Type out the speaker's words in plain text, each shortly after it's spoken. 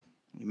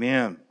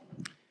Amen.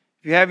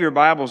 If you have your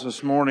Bibles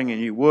this morning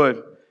and you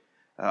would,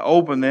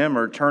 open them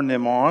or turn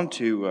them on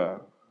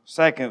to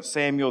 2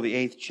 Samuel, the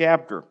 8th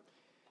chapter,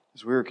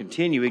 as we're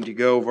continuing to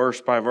go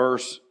verse by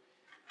verse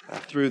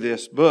through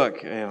this book.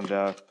 And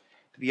to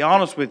be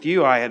honest with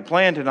you, I had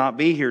planned to not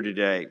be here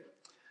today.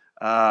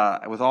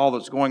 With all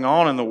that's going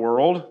on in the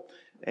world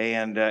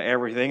and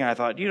everything, I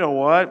thought, you know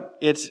what?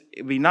 It'd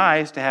be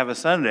nice to have a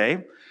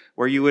Sunday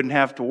where you wouldn't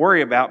have to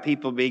worry about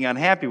people being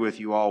unhappy with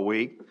you all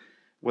week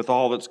with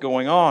all that's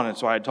going on. And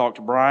so I talked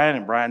to Brian,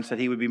 and Brian said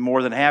he would be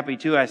more than happy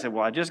to. I said,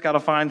 well, I just got to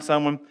find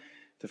someone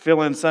to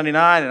fill in Sunday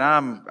night, and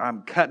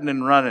I'm cutting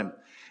and running.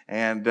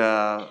 And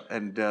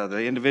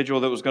the individual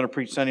that was going to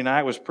preach Sunday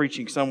night was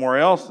preaching somewhere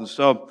else. And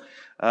so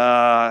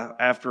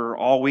after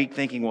all week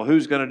thinking, well,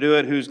 who's going to do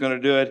it? Who's going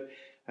to do it?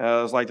 It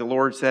was like the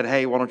Lord said,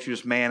 hey, why don't you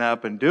just man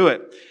up and do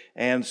it?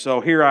 And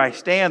so here I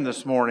stand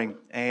this morning,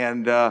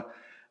 and I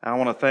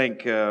want to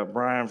thank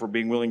Brian for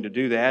being willing to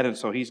do that. And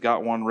so he's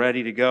got one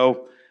ready to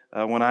go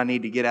when I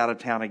need to get out of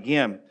town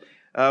again.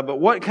 But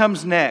what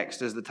comes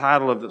next is the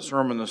title of the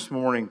sermon this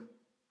morning.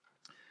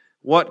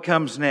 What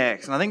comes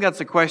next? And I think that's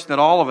a question that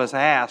all of us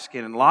ask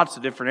in lots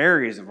of different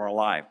areas of our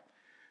life.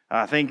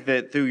 I think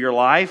that through your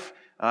life,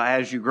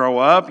 as you grow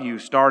up, you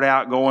start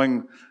out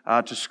going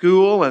to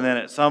school, and then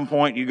at some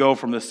point you go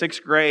from the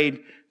 6th grade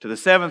to the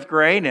 7th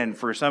grade. And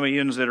for some of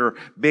you that are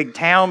big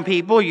town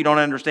people, you don't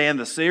understand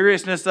the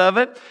seriousness of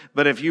it.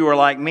 But if you were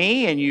like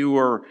me and you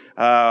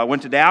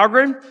went to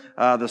Dahlgren,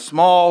 the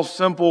small,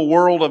 simple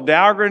world of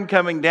Dahlgren,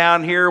 coming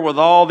down here with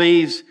all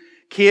these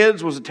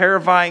kids was a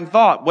terrifying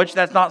thought, which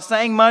that's not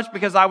saying much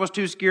because I was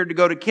too scared to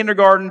go to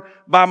kindergarten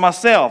by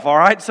myself, all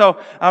right? So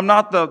I'm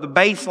not the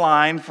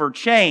baseline for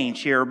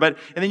change here. And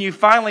then you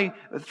finally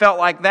felt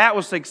like that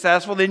was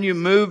successful. Then you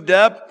moved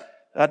up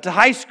to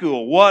high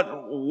school.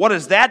 What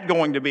is that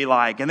going to be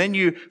like? And then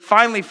you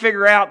finally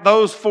figure out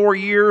those 4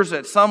 years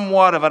at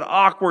somewhat of an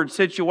awkward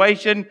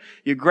situation.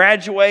 You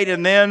graduate,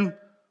 and then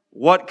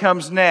what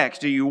comes next?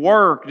 Do you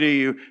work? Do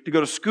you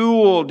go to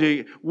school?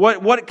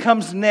 What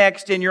comes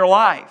next in your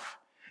life?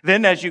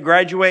 Then as you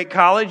graduate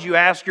college, you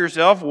ask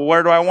yourself, well,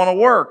 where do I want to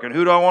work? And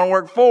who do I want to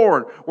work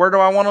for? Where do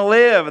I want to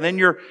live? And then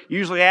you're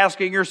usually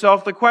asking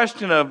yourself the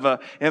question of,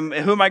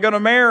 who am I going to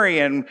marry?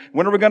 And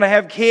when are we going to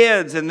have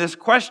kids? And this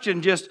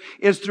question just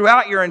is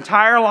throughout your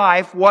entire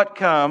life, what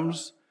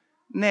comes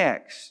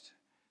next?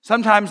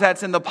 Sometimes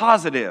that's in the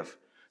positive.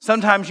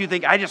 Sometimes you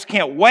think, I just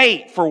can't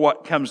wait for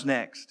what comes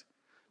next.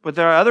 But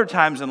there are other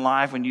times in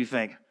life when you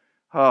think,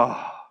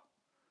 oh,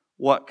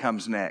 what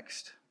comes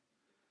next?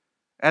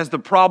 As the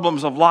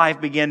problems of life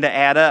begin to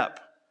add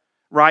up,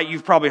 right?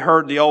 You've probably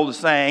heard the old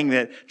saying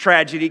that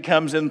tragedy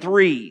comes in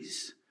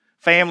threes.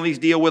 Families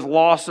deal with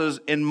losses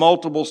in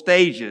multiple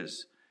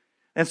stages.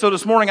 And so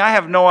this morning, I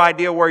have no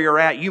idea where you're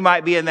at. You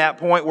might be in that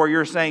point where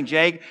you're saying,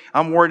 Jake,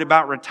 I'm worried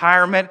about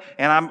retirement,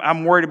 and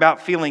I'm worried about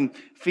feeling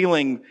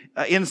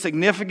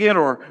insignificant,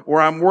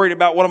 or I'm worried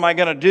about what am I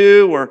going to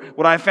do, or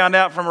what I found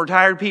out from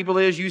retired people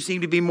is you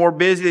seem to be more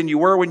busy than you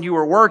were when you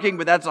were working,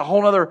 but that's a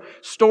whole other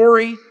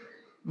story.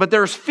 But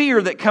there's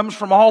fear that comes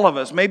from all of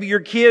us. Maybe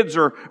your kids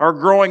are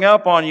growing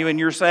up on you and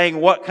you're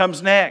saying, what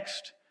comes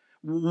next?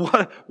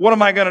 What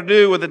am I going to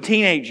do with a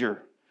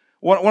teenager?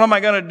 What am I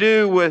going to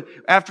do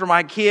after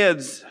my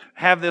kids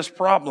have this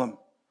problem?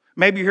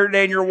 Maybe you're here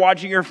today and you're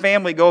watching your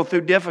family go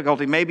through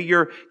difficulty. Maybe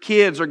your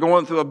kids are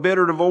going through a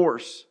bitter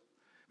divorce.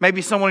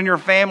 Maybe someone in your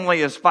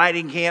family is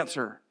fighting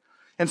cancer.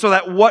 And so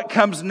that what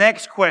comes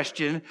next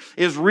question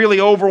is really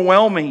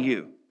overwhelming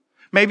you.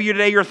 Maybe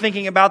today you're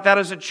thinking about that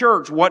as a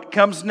church. What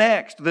comes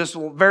next? This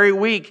very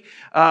week,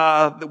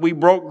 we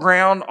broke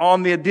ground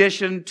on the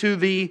addition to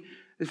the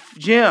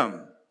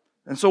gym.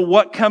 And so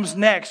what comes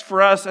next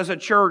for us as a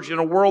church in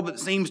a world that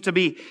seems to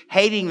be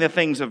hating the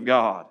things of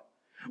God?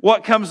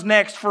 What comes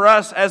next for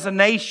us as a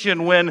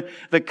nation when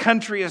the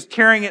country is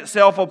tearing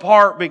itself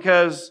apart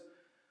because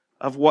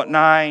of what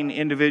 9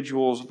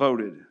 individuals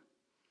voted?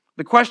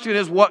 The question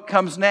is, what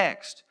comes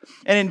next?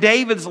 And in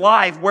David's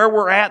life, where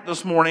we're at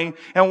this morning,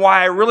 and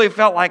why I really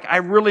felt like I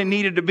really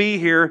needed to be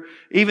here,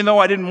 even though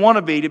I didn't want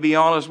to be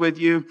honest with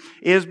you,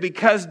 is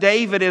because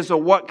David is a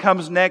what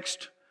comes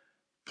next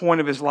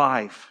point of his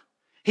life.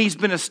 He's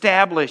been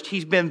established.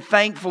 He's been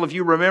thankful. If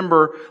you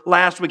remember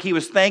last week, he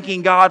was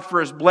thanking God for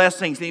His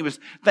blessings. And he was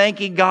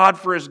thanking God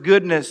for His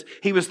goodness.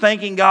 He was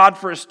thanking God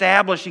for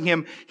establishing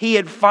him. He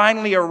had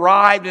finally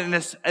arrived in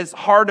this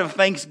heart of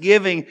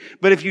thanksgiving.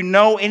 But if you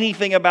know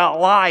anything about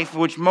life,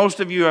 which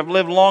most of you have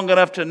lived long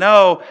enough to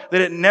know,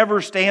 that it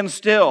never stands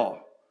still.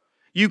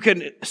 You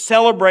can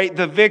celebrate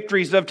the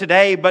victories of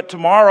today, but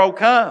tomorrow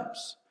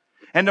comes.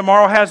 And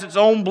tomorrow has its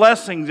own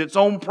blessings, its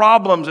own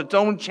problems, its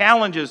own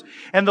challenges.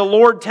 And the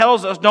Lord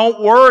tells us,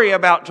 don't worry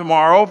about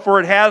tomorrow, for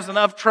it has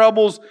enough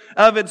troubles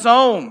of its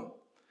own.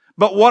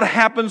 But what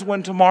happens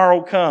when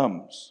tomorrow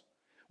comes?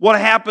 What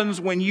happens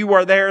when you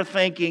are there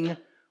thinking,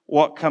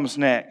 what comes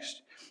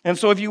next? And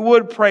so if you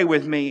would pray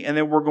with me, and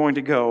then we're going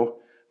to go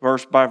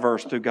verse by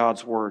verse through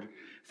God's Word.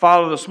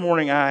 Father, this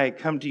morning I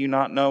come to you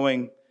not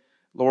knowing,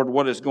 Lord,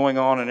 what is going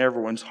on in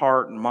everyone's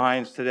heart and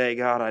minds today.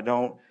 God,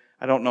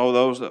 I don't know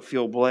those that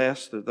feel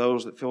blessed, or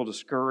those that feel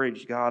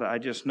discouraged. God, I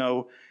just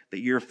know that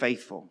you're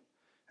faithful.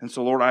 And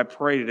so, Lord, I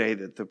pray today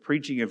that the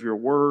preaching of your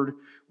word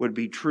would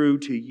be true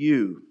to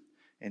you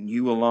and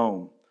you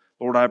alone.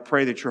 Lord, I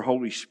pray that your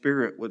Holy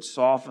Spirit would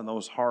soften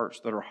those hearts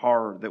that are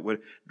hard, that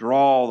would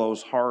draw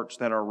those hearts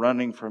that are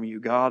running from you.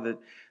 God,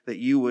 that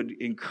you would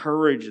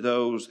encourage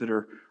those that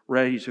are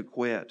ready to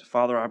quit.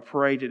 Father, I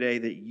pray today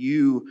that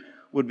you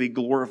would be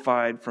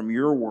glorified from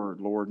your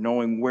word, Lord,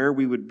 knowing where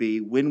we would be,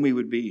 when we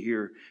would be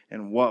here,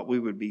 and what we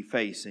would be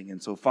facing.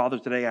 And so, Father,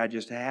 today I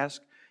just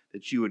ask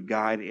that you would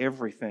guide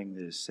everything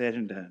that is said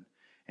and done.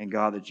 And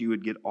God, that you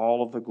would get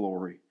all of the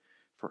glory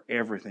for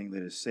everything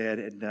that is said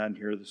and done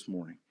here this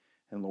morning.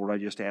 And Lord, I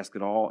just ask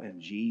it all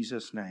in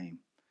Jesus' name.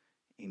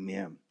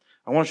 Amen.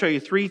 I want to show you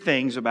three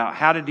things about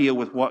how to deal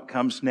with what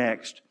comes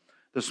next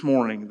this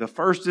morning. The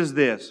first is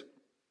this: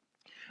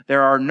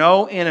 there are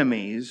no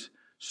enemies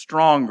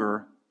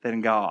stronger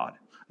than God.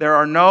 There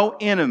are no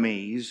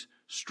enemies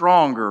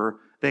stronger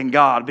than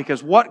God,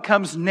 because what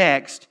comes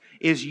next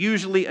is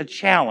usually a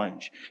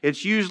challenge.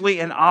 It's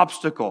usually an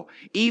obstacle.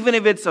 Even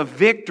if it's a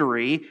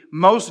victory,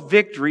 most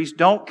victories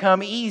don't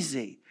come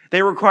easy.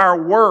 They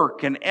require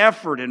work and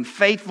effort and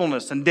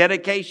faithfulness and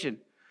dedication.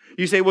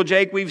 You say, well,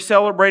 Jake, we've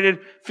celebrated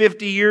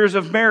 50 years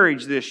of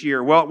marriage this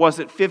year. Well, was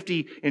it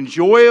 50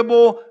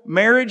 enjoyable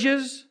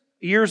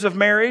years of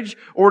marriage?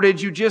 Or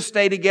did you just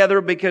stay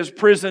together because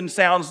prison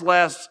sounds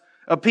less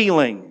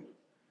appealing?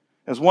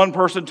 As one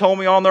person told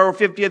me on their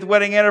 50th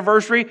wedding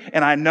anniversary,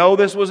 and I know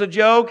this was a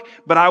joke,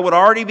 but I would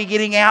already be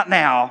getting out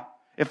now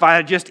if I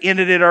had just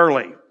ended it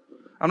early.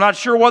 I'm not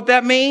sure what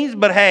that means,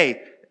 but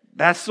hey,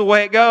 that's the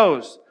way it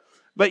goes.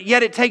 But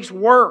yet it takes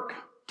work,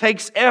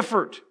 takes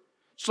effort.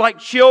 It's like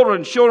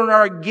children. Children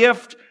are a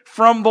gift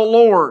from the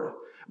Lord.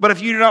 But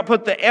if you do not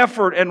put the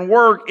effort and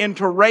work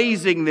into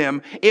raising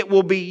them, it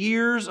will be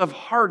years of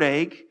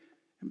heartache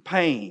and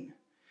pain.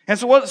 And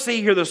so let's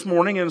see here this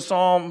morning in 2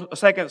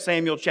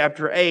 Samuel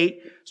chapter 8,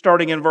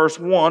 starting in verse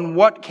 1,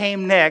 what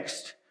came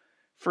next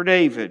for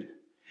David.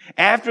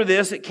 After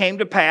this, it came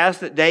to pass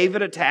that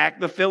David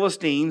attacked the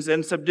Philistines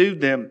and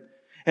subdued them.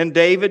 And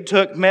David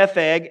took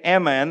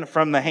Metheg-Ammon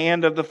from the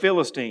hand of the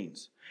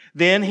Philistines.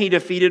 Then he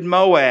defeated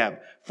Moab,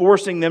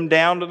 forcing them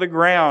down to the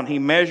ground. He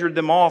measured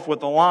them off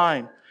with a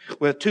line.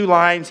 With 2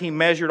 lines he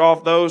measured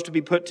off those to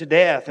be put to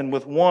death, and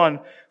with 1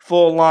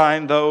 full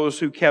line those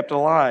who kept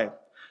alive.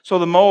 So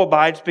the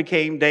Moabites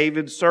became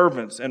David's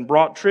servants and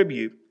brought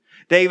tribute.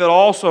 David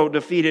also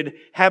defeated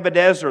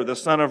Hadadezer, the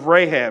son of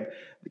Rahab,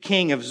 the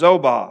king of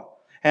Zobah,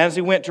 as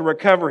he went to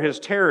recover his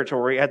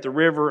territory at the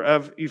river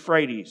of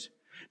Euphrates.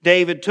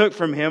 David took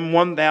from him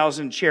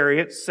 1,000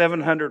 chariots,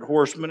 700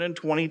 horsemen, and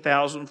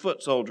 20,000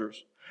 foot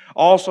soldiers.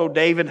 Also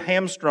David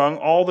hamstrung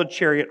all the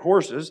chariot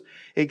horses,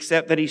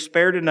 except that he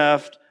spared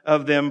enough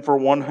of them for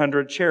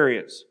 100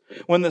 chariots.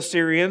 When the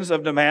Syrians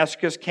of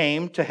Damascus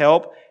came to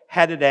help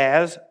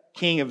Hadadezer,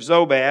 king of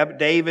Zobab,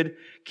 David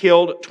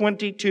killed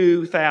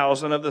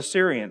 22,000 of the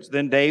Syrians.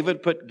 Then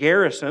David put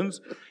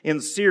garrisons in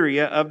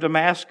Syria of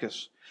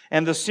Damascus,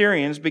 and the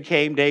Syrians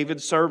became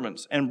David's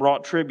servants and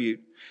brought tribute.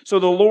 So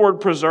the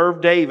Lord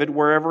preserved David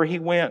wherever he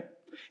went.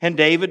 And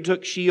David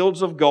took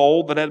shields of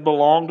gold that had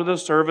belonged to the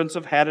servants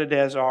of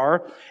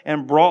Hadadezer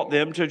and brought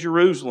them to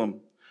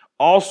Jerusalem.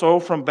 Also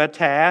from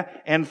Betah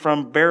and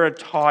from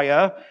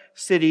Berechiah,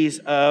 cities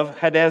of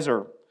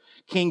Hadadezer.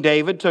 King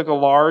David took a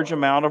large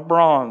amount of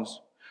bronze.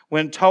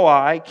 When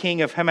Toi,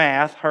 king of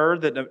Hamath,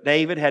 heard that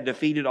David had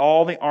defeated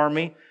all the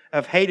army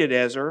of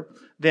Hadadezer,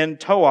 then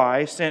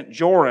Toi sent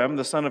Joram,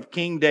 the son of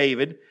King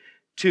David,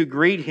 to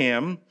greet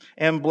him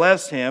and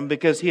bless him,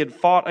 because he had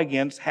fought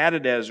against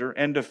Hadadezer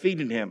and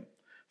defeated him.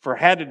 For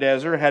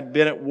Hadadezer had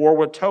been at war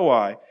with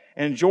Toi,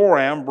 and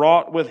Joram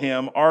brought with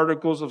him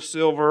articles of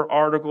silver,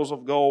 articles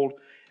of gold,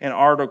 and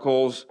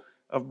articles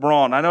of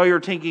bronze. I know you're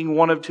thinking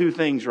one of two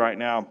things right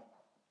now.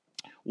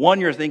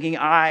 One, you're thinking,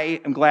 I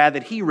am glad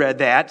that he read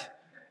that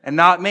and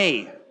not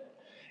me.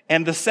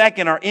 And the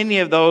second, are any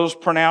of those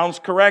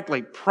pronounced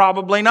correctly?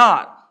 Probably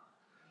not.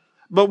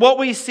 But what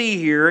we see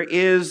here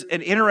is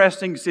an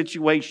interesting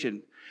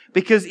situation,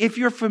 because if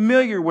you're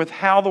familiar with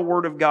how the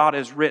Word of God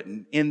is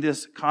written in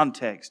this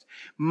context,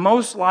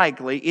 most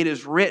likely it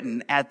is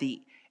written at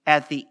the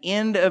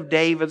end of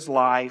David's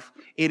life.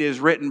 It is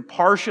written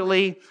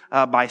partially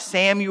by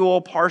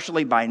Samuel,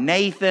 partially by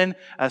Nathan.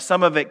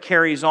 Some of it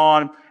carries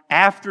on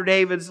after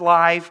David's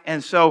life.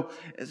 And so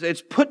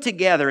it's put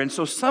together. And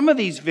so some of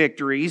these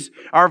victories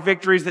are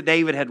victories that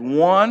David had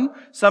won.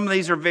 Some of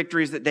these are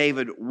victories that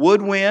David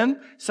would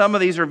win. Some of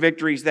these are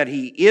victories that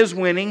he is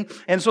winning.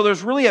 And so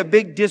there's really a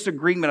big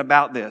disagreement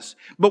about this.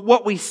 But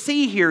what we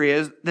see here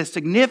is the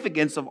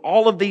significance of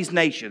all of these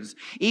nations.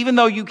 Even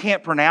though you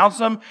can't pronounce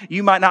them,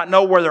 you might not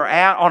know where they're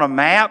at on a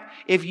map.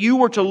 If you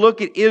were to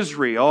look at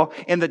Israel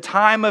in the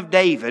time of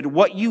David,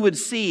 what you would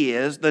see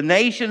is the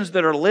nations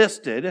that are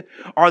listed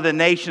are the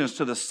nations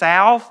to the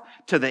south,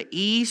 to the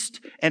east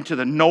and to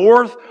the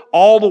north,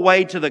 all the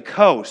way to the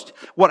coast.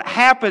 What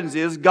happens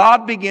is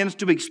God begins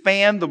to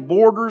expand the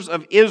borders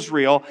of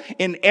Israel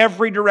in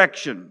every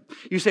direction.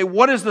 You say,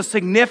 what is the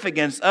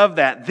significance of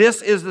that?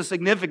 This is the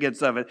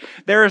significance of it.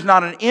 There is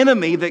not an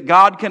enemy that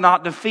God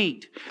cannot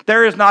defeat.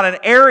 There is not an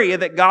area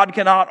that God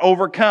cannot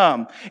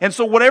overcome. And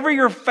so whatever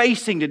you're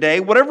facing today,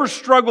 whatever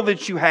struggle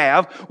that you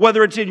have,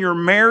 whether it's in your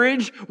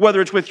marriage, whether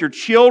it's with your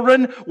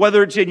children,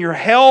 whether it's in your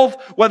health,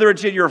 whether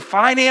it's in your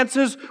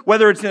finances,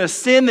 whether it's in a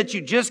sin that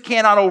you just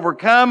cannot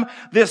overcome,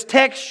 this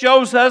text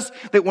shows us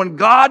that when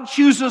God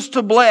chooses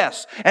to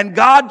bless and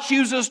God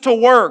chooses to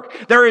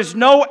work, there is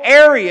no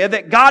area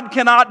that God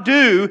cannot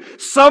do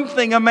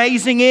something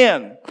amazing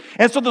in.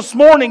 And so this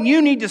morning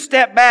you need to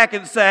step back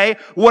and say,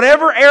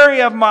 whatever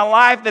area of my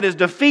life that is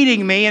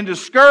defeating me and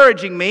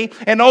discouraging me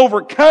and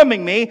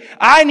overcoming me,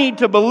 I need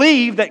to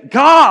believe that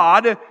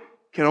God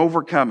can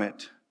overcome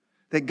it.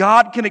 That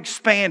God can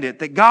expand it,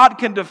 that God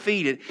can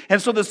defeat it.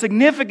 And so the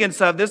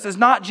significance of this is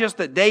not just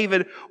that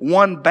David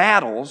won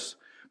battles,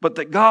 but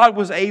that God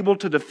was able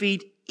to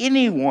defeat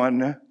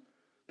anyone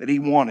that he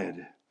wanted.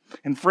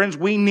 And friends,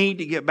 we need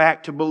to get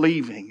back to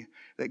believing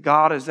that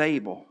God is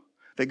able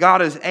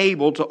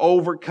to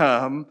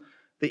overcome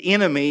the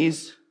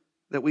enemies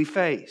that we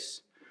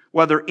face,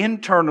 whether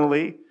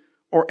internally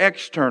or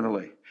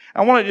externally.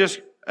 I want to just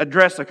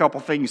address a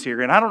couple things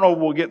here, and I don't know if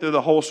we'll get through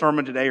the whole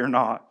sermon today or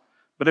not.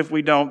 But if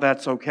we don't,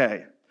 that's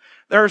okay.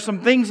 There are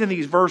some things in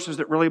these verses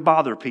that really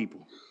bother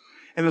people.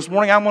 And this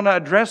morning I'm going to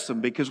address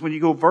them because when you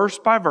go verse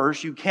by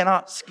verse, you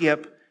cannot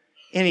skip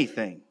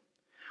anything.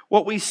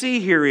 What we see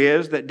here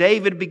is that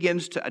David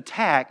begins to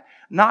attack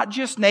not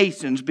just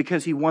nations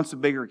because he wants a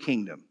bigger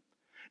kingdom.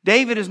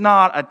 David is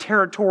not a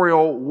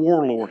territorial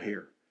warlord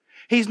here.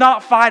 He's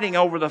not fighting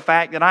over the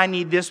fact that I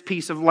need this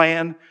piece of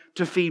land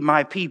to feed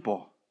my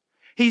people.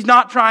 He's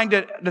not trying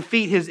to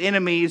defeat his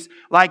enemies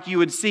like you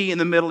would see in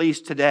the Middle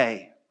East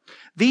today.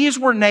 These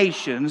were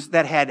nations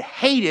that had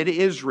hated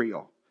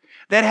Israel,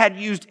 that had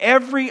used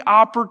every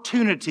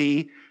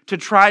opportunity to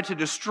try to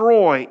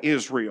destroy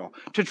Israel,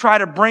 to try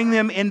to bring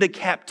them into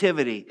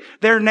captivity.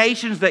 They're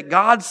nations that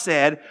God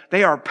said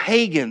they are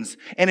pagans,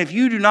 and if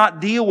you do not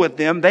deal with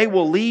them, they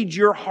will lead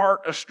your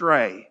heart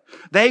astray.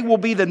 They will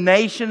be the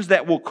nations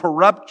that will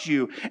corrupt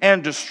you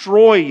and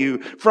destroy you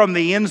from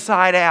the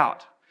inside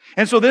out.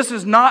 And so this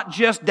is not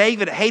just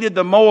David hated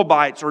the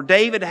Moabites or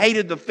David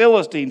hated the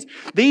Philistines.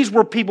 These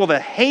were people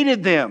that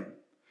hated them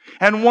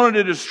and wanted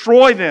to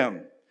destroy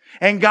them.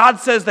 And God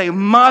says they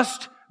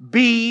must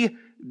be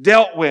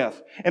dealt with.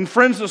 And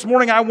friends, this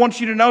morning I want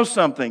you to know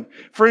something.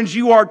 Friends,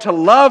 you are to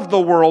love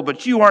the world,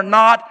 but you are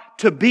not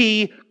to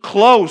be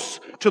close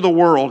to the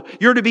world.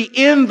 You're to be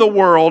in the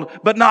world,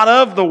 but not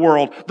of the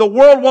world. The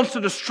world wants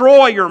to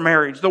destroy your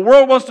marriage. The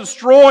world wants to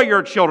destroy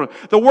your children.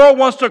 The world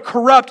wants to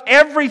corrupt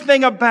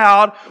everything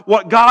about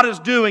what God is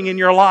doing in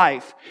your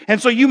life.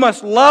 And so you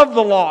must love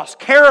the lost,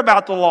 care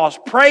about the lost,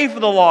 pray for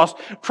the lost,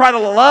 try to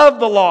love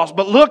the lost.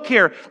 But look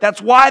here,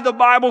 that's why the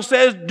Bible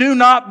says, do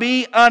not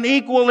be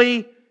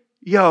unequally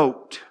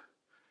yoked.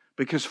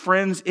 Because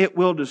friends, it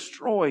will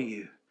destroy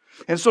you.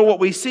 And so what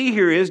we see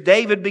here is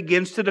David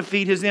begins to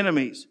defeat his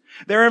enemies.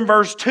 There in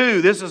verse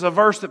 2, this is a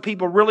verse that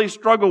people really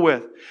struggle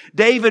with.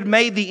 David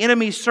made the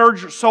enemy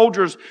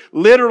soldiers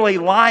literally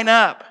line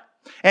up.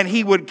 And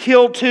he would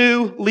kill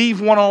two, leave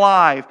one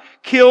alive.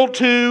 Kill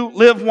two,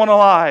 live one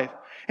alive.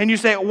 And you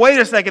say, wait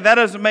a second, that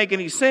doesn't make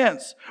any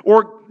sense.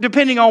 Or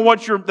depending on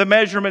what the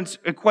measurements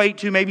equate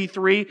to, maybe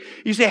 3.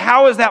 You say,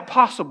 how is that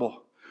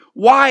possible?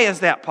 Why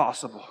is that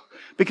possible?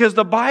 Because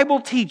the Bible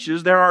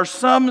teaches there are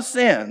some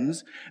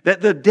sins that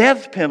the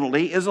death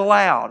penalty is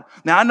allowed.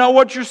 Now, I know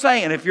what you're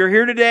saying. If you're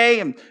here today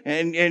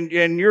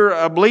and you're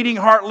a bleeding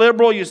heart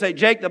liberal, you say,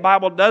 Jake, the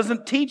Bible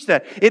doesn't teach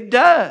that. It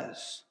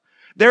does.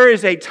 There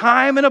is a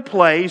time and a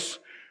place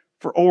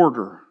for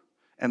order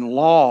and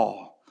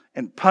law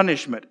and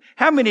punishment.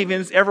 How many of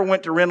you ever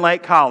went to Wren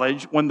Lake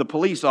College when the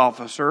police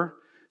officer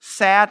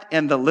sat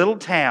in the little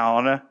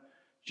town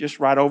just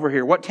right over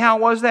here? What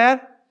town was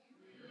that?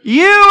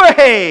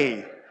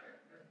 Ewing!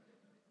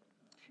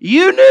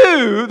 You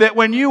knew that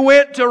when you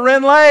went to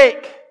Wren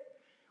Lake,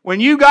 when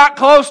you got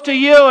close to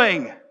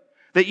Ewing,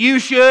 that you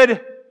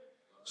should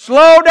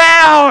slow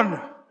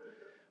down.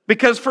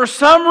 Because for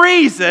some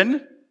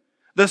reason,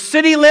 the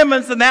city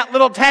limits in that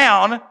little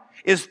town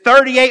is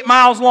 38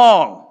 miles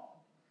long.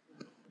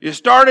 You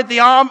start at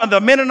the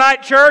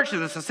Mennonite church,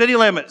 and it's the city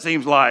limit, it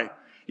seems like.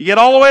 You get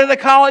all the way to the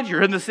college,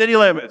 you're in the city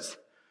limits.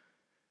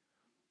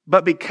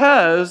 But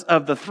because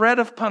of the threat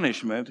of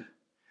punishment,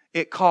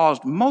 it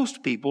caused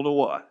most people to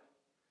what?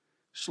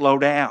 Slow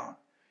down.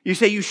 You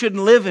say you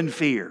shouldn't live in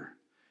fear.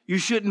 You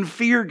shouldn't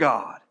fear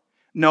God.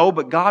 No,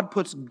 but God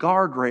puts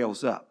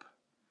guardrails up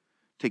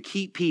to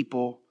keep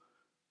people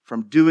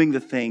from doing the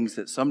things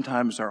that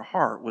sometimes their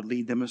heart would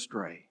lead them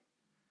astray.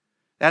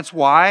 That's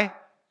why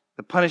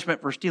the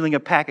punishment for stealing a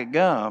pack of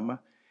gum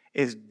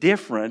is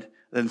different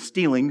than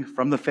stealing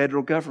from the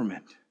federal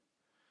government.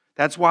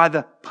 That's why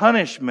the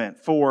punishment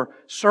for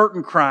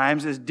certain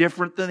crimes is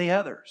different than the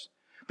others.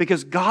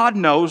 Because God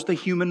knows the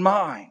human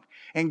mind.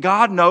 And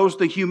God knows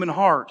the human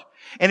heart.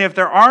 And if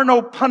there are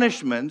no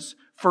punishments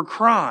for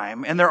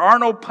crime, and there are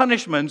no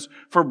punishments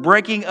for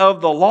breaking of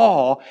the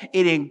law,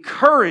 it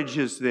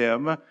encourages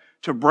them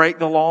to break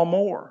the law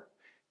more.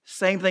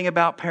 Same thing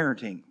about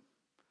parenting.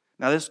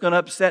 Now this is going to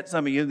upset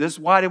some of you. This is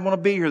why I didn't want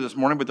to be here this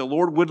morning, but the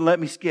Lord wouldn't let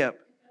me skip.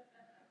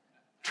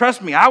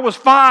 Trust me, I was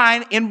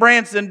fine in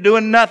Branson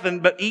doing nothing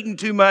but eating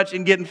too much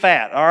and getting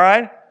fat, all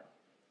right?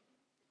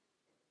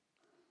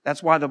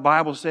 That's why the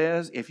Bible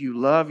says, if you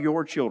love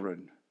your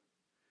children,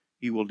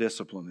 you will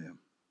discipline them.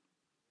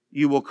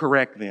 You will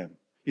correct them.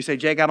 You say,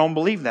 Jake, I don't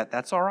believe that.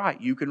 That's all right.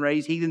 You can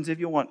raise heathens if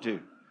you want to.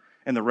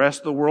 And the rest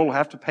of the world will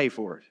have to pay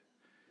for it.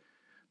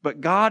 But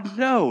God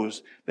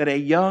knows that a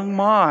young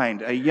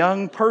mind, a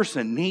young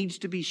person needs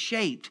to be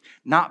shaped,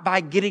 not by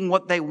getting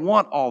what they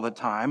want all the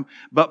time,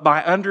 but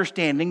by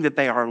understanding that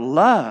they are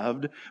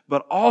loved,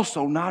 but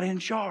also not in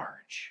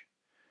charge.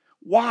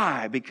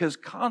 Why? Because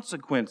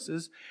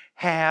consequences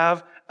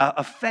have an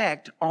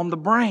effect on the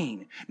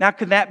brain. Now,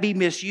 can that be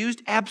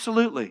misused?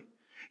 Absolutely.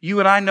 You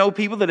and I know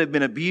people that have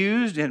been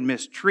abused and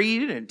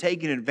mistreated and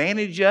taken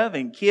advantage of,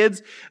 and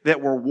kids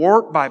that were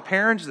warped by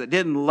parents that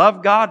didn't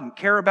love God and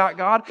care about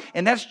God.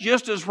 And that's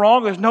just as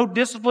wrong. There's no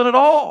discipline at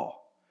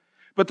all.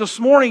 But this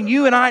morning,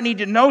 you and I need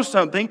to know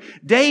something.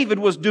 David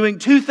was doing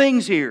two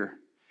things here.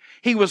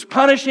 He was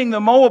punishing the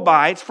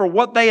Moabites for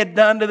what they had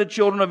done to the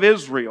children of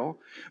Israel.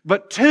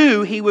 But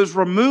two, he was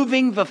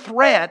removing the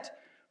threat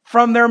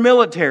from their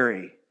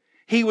military.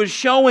 He was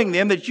showing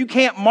them that you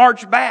can't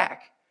march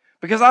back.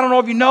 Because I don't know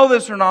if you know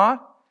this or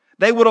not,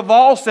 they would have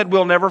all said,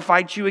 we'll never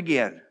fight you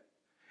again.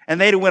 And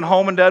they'd have went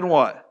home and done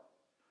what?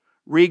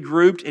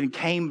 Regrouped and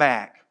came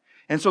back.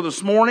 And so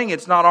this morning,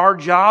 it's not our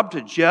job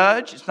to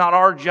judge. It's not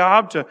our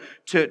job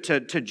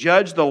to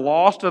judge the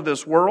lost of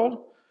this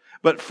world.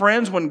 But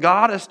friends, when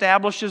God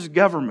establishes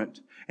government,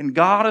 and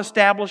God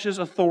establishes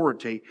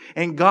authority,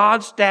 and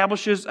God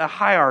establishes a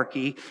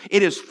hierarchy,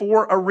 it is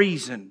for a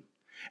reason.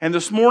 And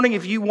this morning,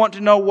 if you want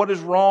to know what is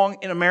wrong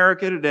in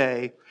America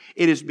today,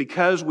 it is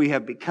because we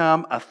have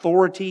become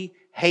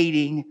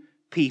authority-hating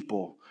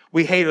people.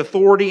 We hate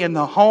authority in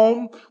the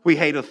home. We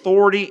hate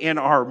authority in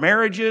our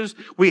marriages.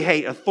 We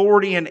hate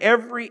authority in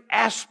every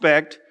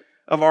aspect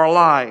of our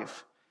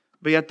life.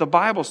 But yet the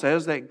Bible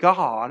says that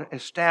God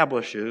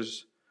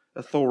establishes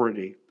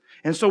authority.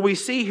 And so we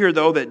see here,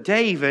 though, that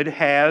David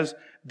has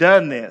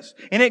done this.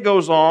 And it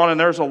goes on, and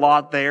there's a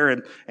lot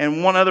there.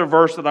 And one other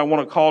verse that I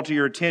want to call to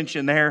your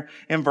attention there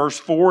in verse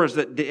 4 is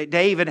that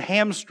David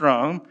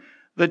hamstrung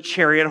the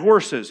chariot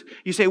horses.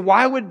 You say,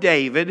 why would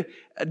David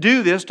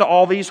do this to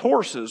all these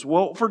horses?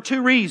 Well, for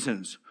two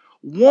reasons.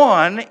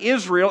 One,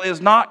 Israel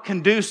is not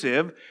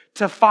conducive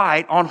to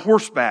fight on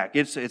horseback.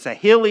 It's a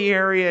hilly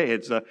area.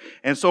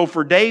 And so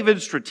for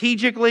David,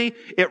 strategically,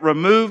 it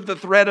removed the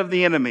threat of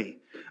the enemy.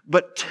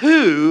 But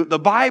two, the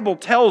Bible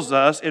tells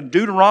us in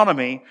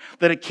Deuteronomy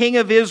that a king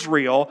of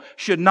Israel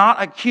should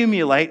not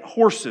accumulate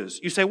horses.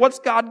 You say, what's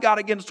God got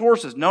against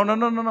horses?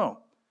 No.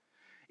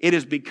 It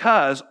is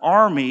because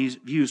armies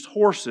used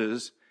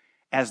horses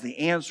as the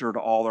answer to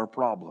all their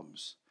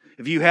problems.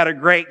 If you had a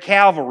great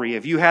cavalry,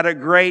 if you had a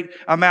great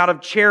amount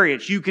of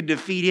chariots, you could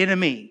defeat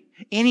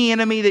any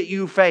enemy that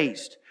you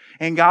faced.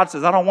 And God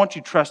says, I don't want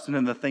you trusting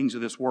in the things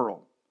of this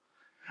world.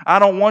 I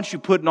don't want you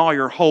putting all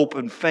your hope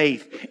and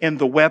faith in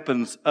the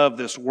weapons of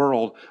this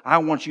world. I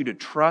want you to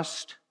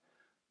trust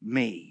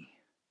me.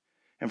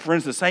 And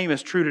friends, the same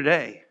is true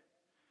today.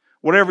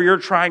 Whatever you're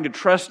trying to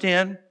trust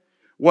in,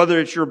 whether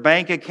it's your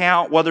bank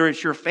account, whether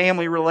it's your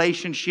family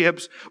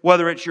relationships,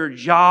 whether it's your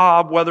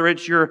job, whether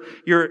it's your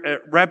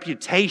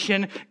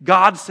reputation,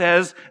 God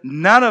says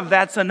none of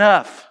that's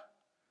enough.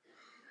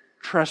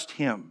 Trust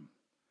Him.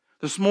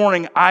 This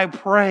morning, I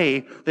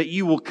pray that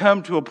you will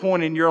come to a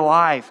point in your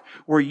life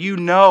where you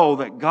know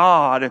that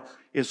God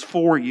is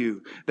for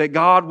you, that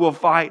God will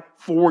fight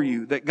for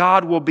you, that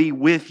God will be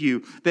with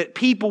you, that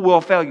people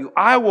will fail you.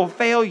 I will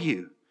fail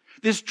you.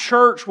 This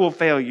church will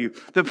fail you.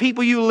 The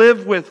people you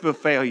live with will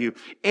fail you.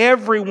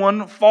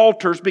 Everyone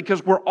falters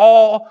because we're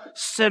all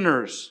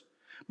sinners.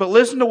 But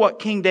listen to what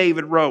King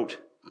David wrote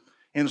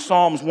in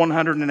Psalms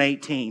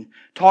 118,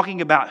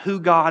 talking about who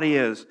God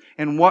is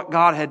and what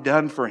God had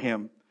done for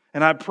him.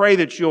 And I pray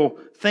that you'll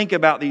think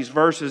about these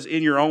verses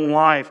in your own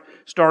life,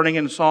 starting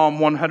in Psalm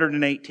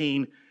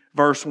 118,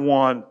 verse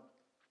 1.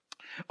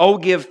 Oh,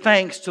 give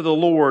thanks to the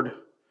Lord,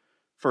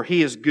 for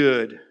He is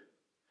good,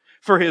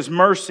 for His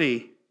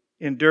mercy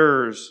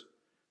endures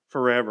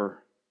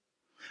forever.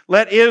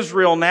 Let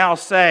Israel now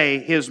say,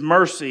 His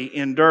mercy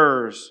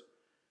endures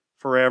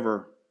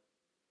forever.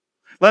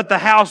 Let the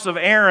house of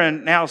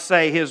Aaron now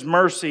say, His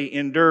mercy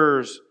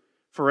endures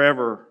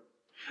forever.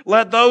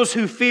 Let those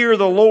who fear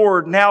the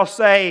Lord now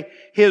say,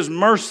 His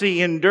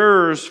mercy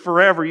endures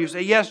forever. You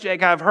say, yes,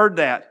 Jake, I've heard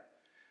that.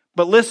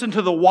 But listen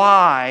to the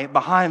why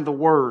behind the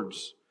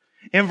words.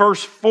 In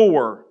verse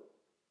 4,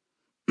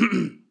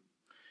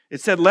 it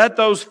said, let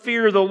those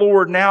fear the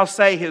Lord now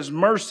say, His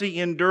mercy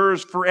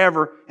endures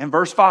forever. In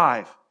verse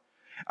 5,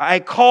 I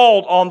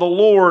called on the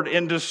Lord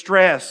in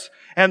distress,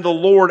 And the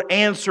Lord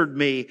answered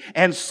me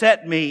and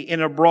set me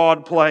in a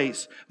broad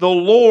place. The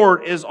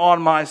Lord is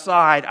on my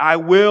side. I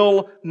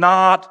will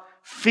not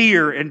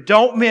fear. And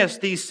don't miss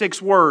these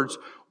 6 words.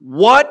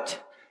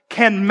 What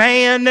can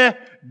man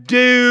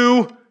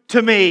do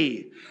to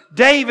me?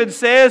 David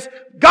says,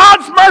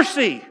 God's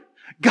mercy.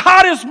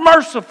 God is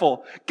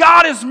merciful.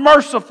 God is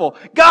merciful.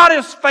 God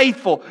is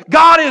faithful.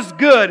 God is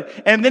good.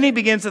 And then he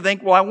begins to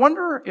think, well, I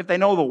wonder if they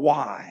know the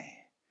why.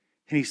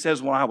 And he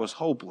says, when I was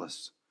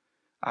hopeless,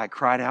 I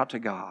cried out to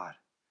God,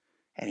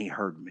 and He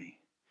heard me.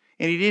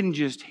 And He didn't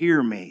just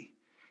hear me,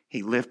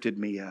 He lifted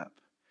me up.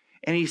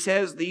 And he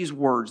says these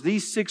words,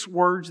 these 6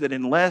 words that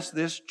unless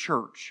this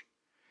church,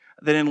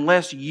 that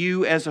unless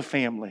you as a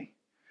family,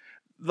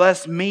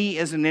 unless me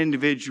as an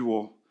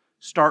individual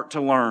start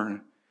to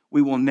learn,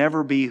 we will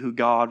never be who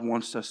God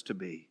wants us to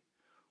be.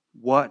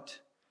 What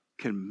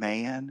can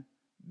man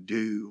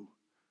do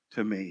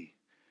to me?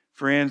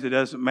 Friends, it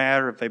doesn't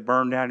matter if they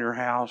burn down your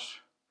house.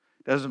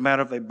 It doesn't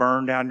matter if they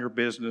burn down your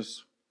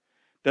business.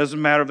 It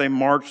doesn't matter if they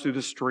march through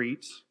the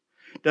streets.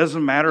 It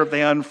doesn't matter if they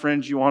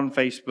unfriend you on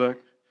Facebook.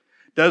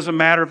 It doesn't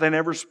matter if they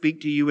never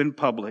speak to you in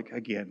public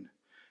again.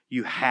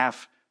 You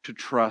have to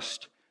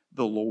trust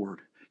the Lord.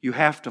 You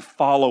have to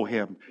follow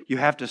Him. You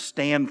have to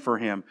stand for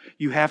Him.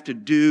 You have to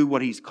do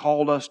what He's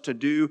called us to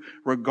do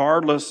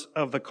regardless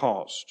of the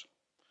cost.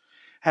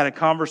 Had a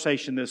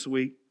conversation this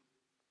week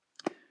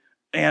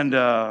and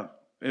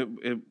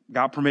it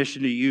got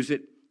permission to use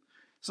it.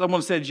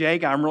 Someone said,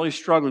 Jake, I'm really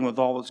struggling with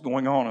all that's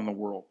going on in the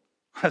world.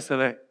 I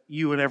said,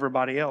 you and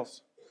everybody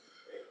else.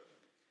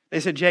 They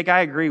said, Jake,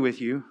 I agree with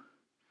you.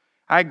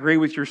 I agree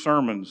with your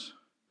sermons.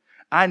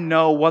 I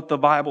know what the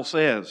Bible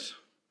says.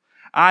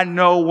 I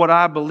know what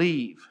I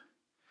believe.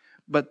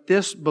 But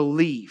this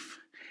belief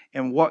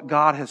in what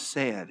God has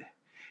said,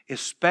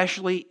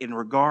 especially in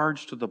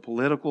regards to the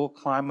political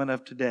climate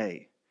of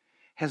today,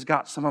 has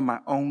got some of my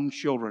own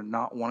children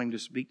not wanting to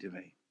speak to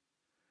me.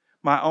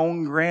 My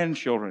own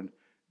grandchildren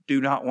do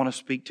not want to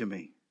speak to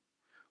me.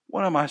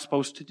 What am I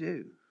supposed to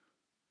do?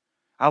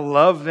 I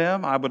love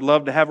them. I would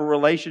love to have a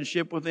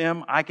relationship with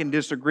them. I can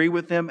disagree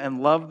with them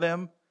and love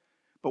them.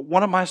 But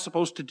what am I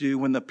supposed to do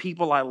when the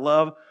people I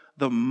love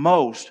the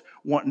most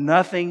want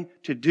nothing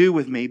to do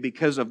with me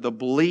because of the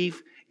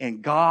belief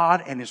in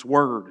God and His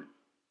Word?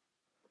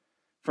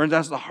 Friends,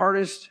 that's the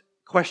hardest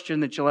question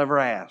that you'll ever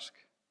ask.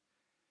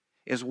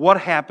 Is what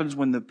happens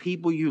when the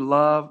people you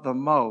love the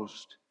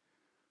most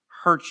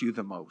hurt you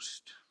the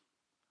most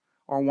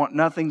or want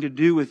nothing to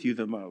do with you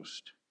the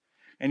most?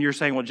 And you're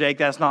saying, well, Jake,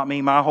 that's not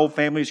me. My whole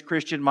family's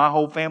Christian. My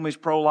whole family's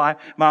pro-life.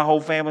 My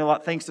whole family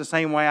thinks the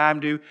same way I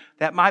do.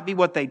 That might be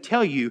what they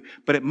tell you,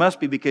 but it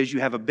must be because you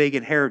have a big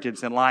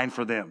inheritance in line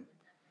for them.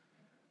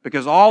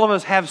 Because all of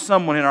us have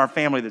someone in our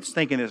family that's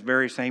thinking this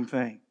very same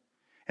thing.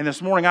 And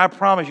this morning, I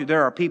promise you,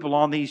 there are people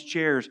on these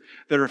chairs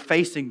that are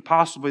facing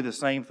possibly the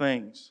same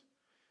things.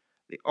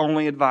 The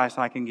only advice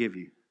I can give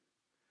you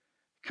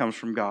comes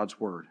from God's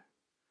Word.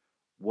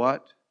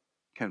 What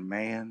can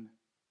man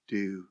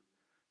do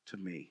to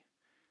me?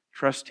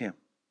 Trust Him.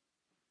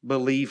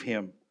 Believe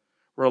Him.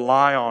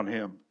 Rely on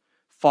Him.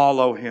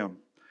 Follow Him.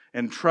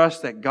 And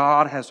trust that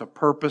God has a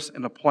purpose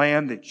and a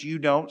plan that you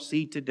don't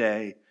see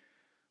today,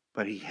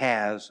 but He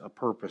has a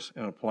purpose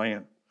and a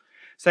plan.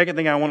 Second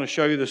thing I want to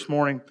show you this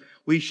morning,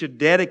 we should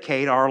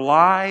dedicate our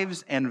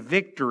lives and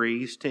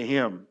victories to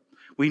Him.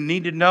 We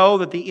need to know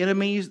that the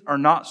enemies are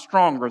not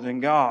stronger than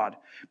God,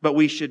 but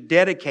we should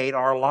dedicate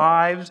our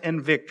lives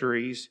and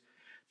victories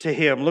to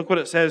Him. Look what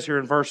it says here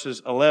in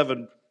verses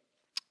 11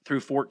 through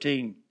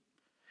 14.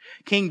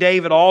 King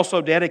David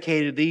also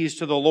dedicated these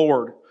to the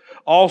Lord,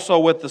 also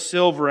with the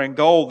silver and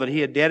gold that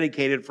he had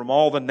dedicated from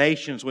all the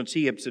nations which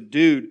he had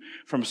subdued,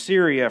 from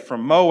Syria,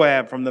 from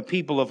Moab, from the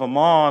people of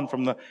Ammon,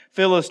 from the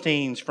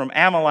Philistines, from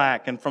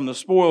Amalek, and from the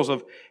spoils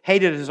of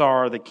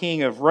Hadadezar, the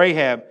king of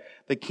Rahab,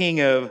 the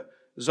king of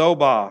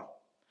Zobah.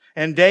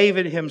 And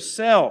David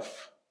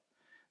himself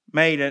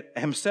made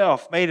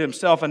himself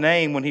a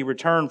name when he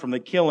returned from the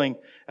killing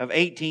of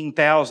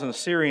 18,000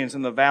 Assyrians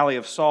in the valley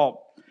of Salt.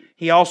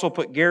 He also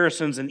put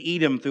garrisons in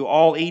Edom. Through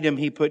all Edom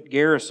he put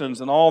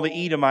garrisons, and all the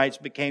Edomites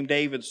became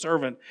David's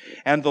servant.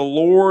 And the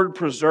Lord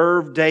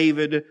preserved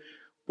David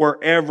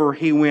wherever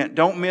he went.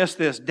 Don't miss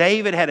this.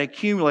 David had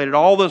accumulated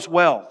all this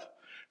wealth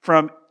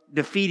from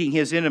defeating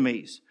his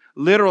enemies.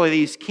 Literally,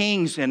 these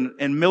kings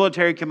and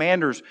military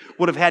commanders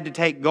would have had to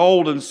take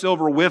gold and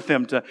silver with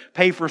them to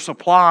pay for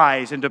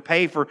supplies and to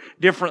pay for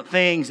different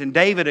things. And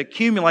David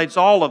accumulates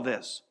all of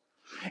this.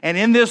 And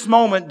in this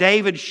moment,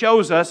 David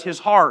shows us his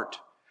heart.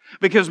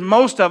 Because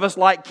most of us,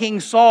 like King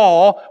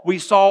Saul, we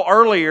saw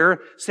earlier,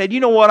 said, you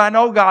know what, I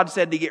know God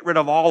said to get rid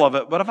of all of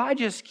it, but if I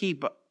just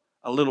keep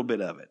a little bit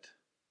of it.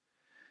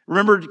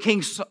 Remember,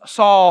 King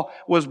Saul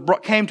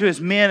came to his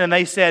men and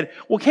they said,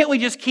 well, can't we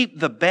just keep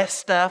the best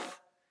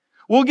stuff?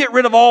 We'll get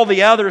rid of all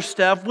the other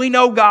stuff. We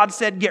know God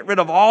said get rid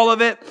of all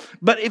of it,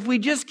 but if we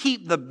just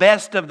keep the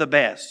best of the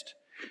best,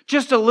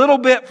 just a little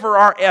bit for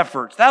our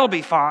efforts, that'll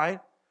be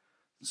fine.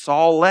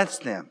 Saul lets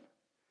them.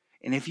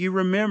 And if you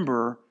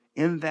remember,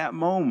 in that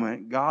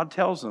moment, God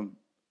tells him,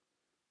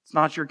 It's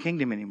not your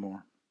kingdom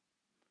anymore.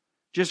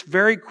 Just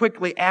very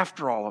quickly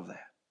after all of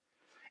that.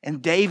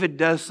 And David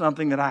does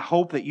something that I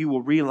hope that you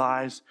will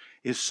realize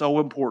is so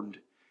important.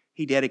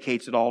 He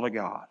dedicates it all to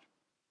God.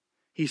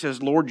 He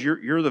says, Lord,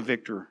 you're the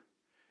victor.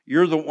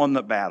 You're the one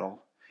that battled.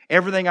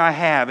 Everything I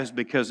have is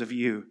because of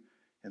you.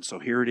 And so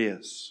here it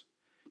is.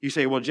 You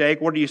say, well, Jake,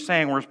 what are you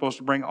saying? We're supposed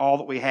to bring all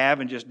that we have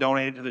and just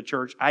donate it to the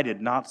church? I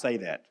did not say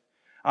that.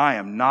 I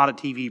am not a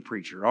TV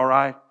preacher, all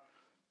right?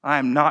 I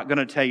am not going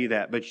to tell you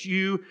that. But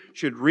you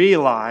should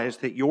realize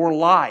that your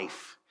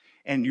life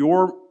and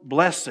your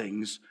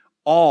blessings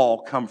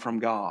all come from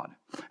God.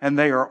 And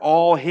they are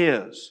all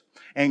His.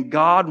 And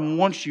God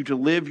wants you to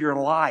live your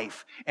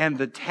life and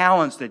the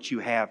talents that you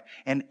have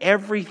and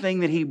everything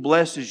that He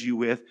blesses you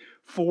with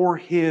for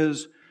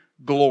His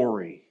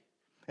glory.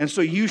 And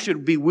so you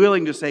should be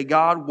willing to say,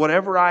 God,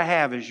 whatever I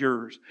have is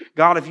yours.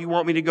 God, if you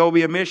want me to go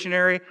be a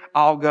missionary,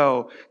 I'll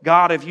go.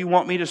 God, if you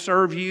want me to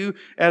serve you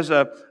as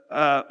a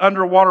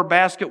underwater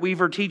basket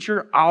weaver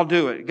teacher, I'll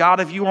do it. God,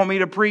 if you want me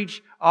to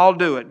preach, I'll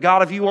do it.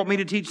 God, if you want me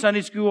to teach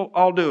Sunday school,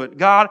 I'll do it.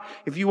 God,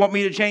 if you want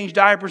me to change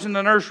diapers in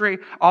the nursery,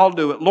 I'll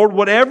do it. Lord,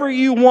 whatever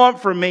you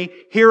want from me,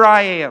 here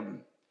I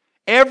am.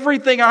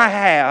 Everything I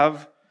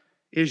have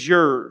is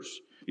yours.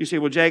 You say,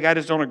 well, Jake, I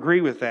just don't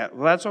agree with that.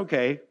 Well, that's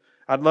okay.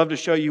 I'd love to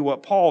show you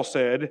what Paul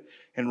said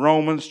in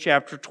Romans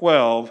chapter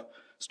 12,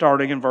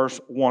 starting in verse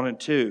 1 and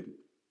 2.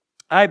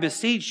 I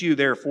beseech you,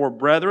 therefore,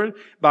 brethren,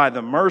 by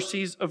the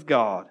mercies of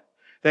God,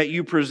 that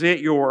you present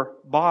your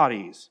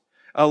bodies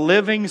a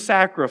living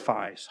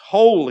sacrifice,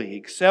 holy,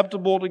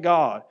 acceptable to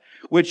God,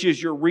 which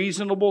is your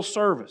reasonable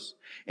service.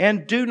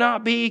 And do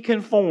not be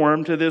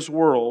conformed to this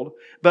world,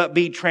 but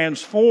be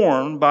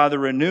transformed by the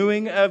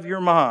renewing of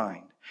your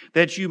mind,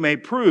 that you may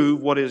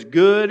prove what is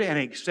good and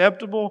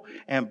acceptable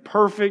and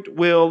perfect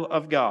will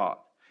of God.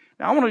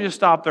 Now, I want to just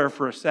stop there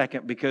for a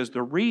second, because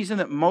the reason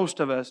that most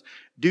of us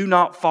do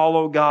not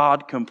follow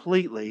God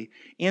completely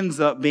ends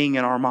up being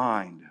in our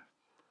mind.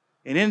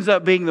 It ends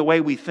up being the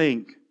way we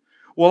think.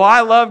 Well,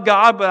 I love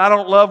God, but I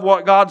don't love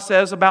what God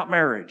says about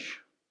marriage.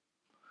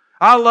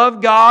 I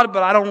love God,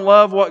 but I don't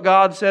love what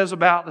God says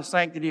about the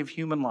sanctity of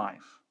human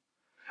life.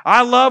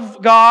 I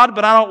love God,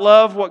 but I don't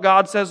love what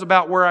God says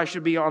about where I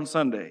should be on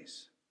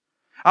Sundays.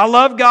 I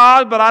love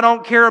God, but I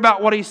don't care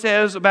about what He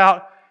says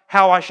about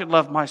how I should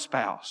love my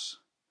spouse.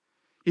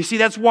 You see,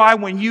 that's why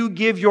when you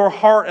give your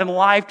heart and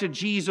life to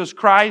Jesus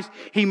Christ,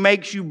 He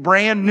makes you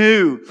brand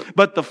new.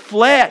 But the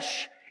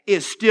flesh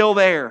is still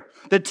there.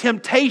 The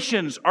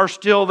temptations are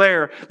still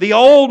there. The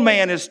old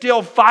man is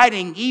still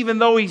fighting even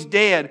though he's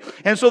dead.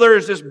 And so there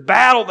is this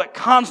battle that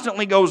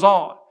constantly goes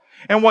on.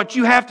 And what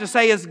you have to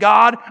say is,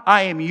 God,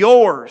 I am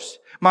yours.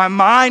 My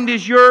mind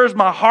is yours.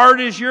 My heart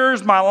is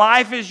yours. My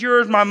life is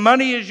yours. My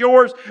money is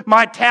yours.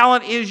 My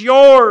talent is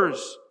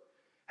yours.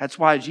 That's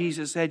why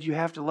Jesus said you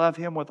have to love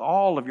Him with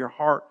all of your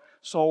heart,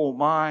 soul,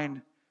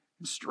 mind,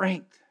 and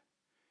strength.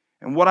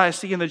 And what I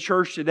see in the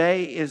church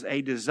today is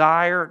a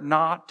desire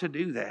not to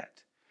do that.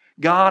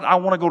 God, I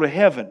want to go to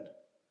heaven.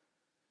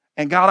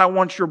 And God, I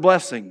want your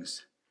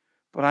blessings.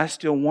 But I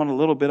still want a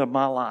little bit of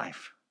my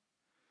life.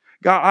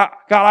 God,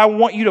 I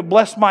want you to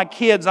bless my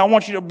kids. I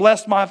want you to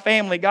bless my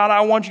family. God,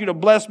 I want you to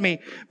bless me.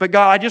 But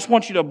God, I just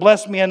want you to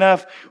bless me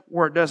enough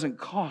where it doesn't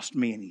cost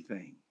me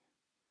anything.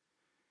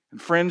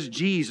 And friends,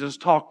 Jesus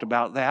talked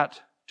about that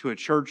to a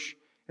church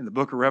in the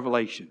book of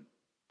Revelation.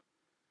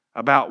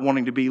 About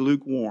wanting to be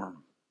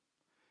lukewarm.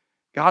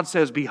 God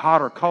says be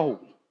hot or cold.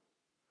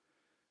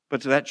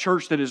 But to that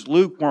church that is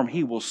lukewarm,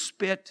 He will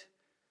spit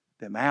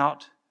them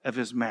out of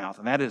His mouth.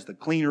 And that is the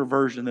cleaner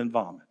version than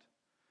vomit.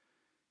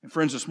 And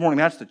friends, this morning,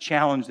 that's the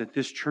challenge that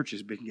this church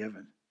has been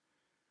given.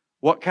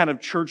 What kind of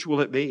church will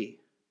it be?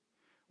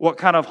 What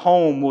kind of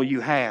home will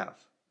you have?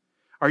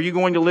 Are you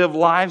going to live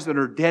lives that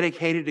are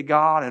dedicated to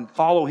God and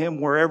follow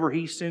Him wherever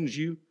He sends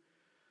you?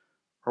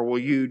 Or will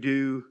you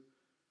do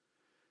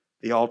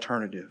the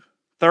alternative?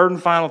 Third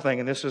and final thing,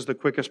 and this is the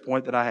quickest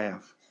point that I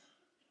have.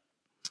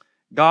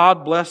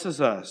 God blesses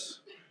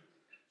us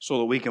so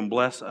that we can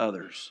bless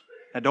others.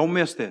 Now don't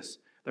miss this.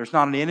 There's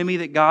not an enemy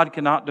that God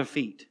cannot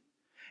defeat.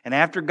 And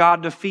after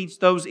God defeats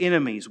those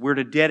enemies, we're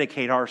to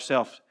dedicate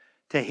ourselves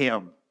to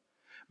Him.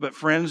 But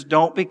friends,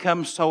 don't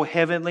become so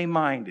heavenly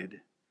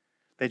minded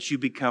that you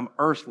become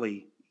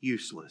earthly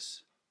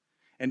useless.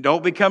 And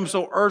don't become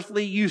so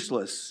earthly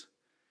useless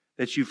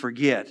that you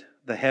forget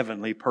the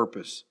heavenly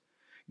purpose.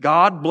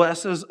 God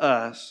blesses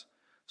us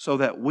so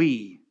that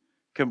we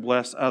can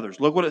bless others.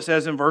 Look what it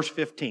says in verse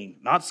 15.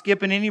 Not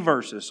skipping any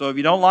verses. So if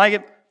you don't like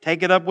it,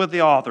 take it up with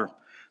the author.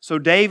 So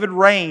David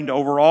reigned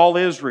over all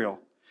Israel.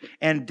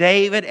 And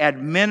David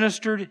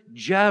administered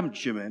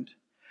judgment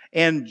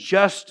and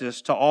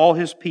justice to all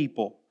his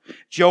people.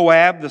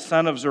 Joab, the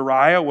son of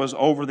Zeruiah, was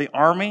over the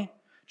army.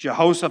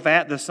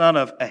 Jehoshaphat, the son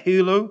of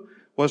Ahilud,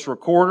 was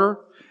recorder.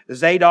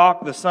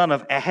 Zadok, the son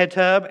of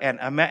Ahitub, and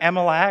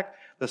Amalek,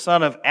 the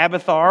son of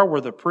Abithar,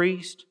 were the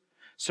priest.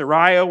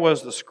 Sariah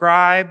was the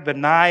scribe.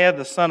 Benaiah,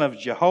 the son of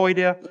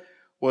Jehoiada,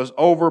 was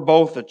over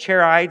both the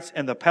Cherites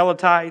and the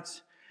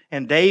Peletites.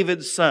 And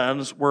David's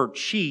sons were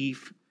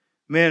chief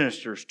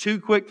ministers. Two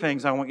quick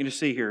things I want you to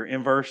see here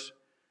in verse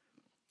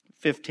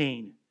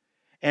 15.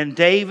 And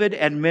David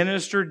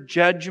administered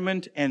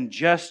judgment and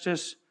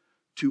justice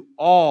to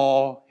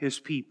all his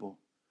people.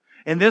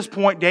 In this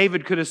point,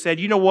 David could have said,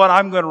 you know what,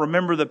 I'm going to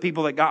remember the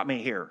people that got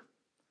me here.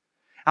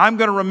 I'm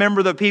going to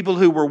remember the people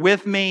who were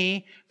with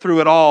me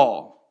through it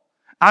all.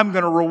 I'm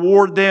going to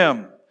reward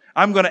them.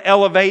 I'm going to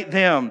elevate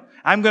them.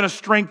 I'm going to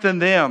strengthen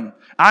them.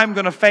 I'm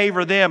going to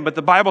favor them. But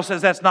the Bible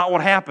says that's not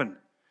what happened.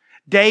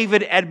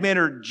 David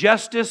administered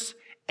justice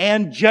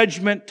and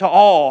judgment to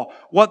all.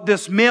 What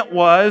this meant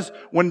was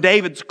when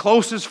David's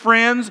closest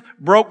friends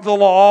broke the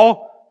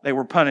law, they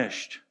were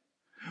punished.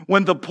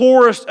 When the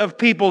poorest of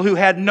people who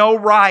had no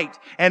right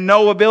and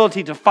no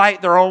ability to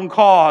fight their own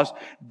cause,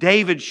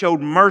 David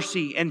showed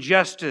mercy and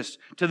justice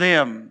to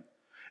them.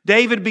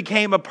 David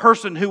became a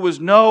person who was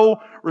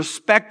no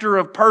respecter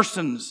of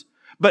persons,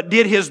 but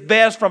did his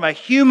best from a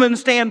human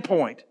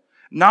standpoint,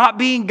 not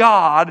being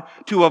God,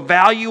 to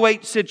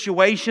evaluate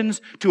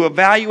situations, to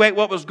evaluate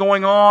what was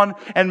going on,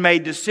 and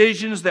made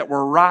decisions that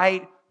were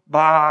right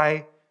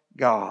by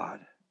God.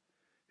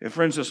 And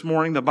friends, this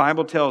morning the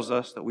Bible tells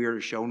us that we are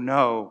to show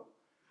no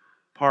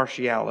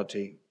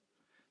partiality.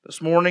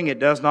 This morning it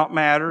does not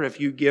matter if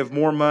you give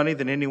more money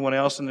than anyone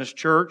else in this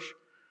church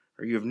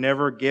or you have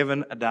never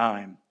given a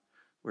dime.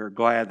 We're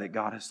glad that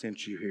God has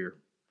sent you here.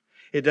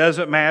 It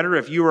doesn't matter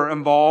if you are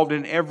involved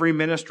in every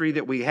ministry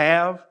that we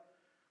have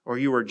or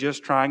you are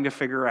just trying to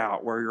figure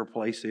out where your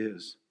place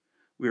is.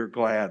 We are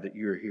glad that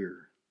you're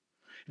here.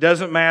 It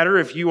doesn't matter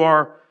if you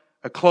are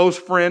a close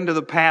friend to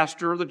the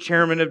pastor or the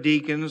chairman of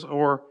deacons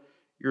or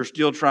you're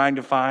still trying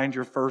to find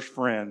your first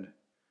friend.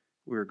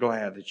 We're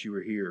glad that you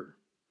are here.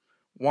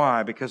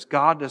 Why? Because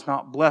God does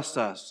not bless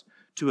us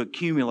to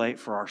accumulate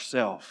for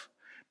ourselves.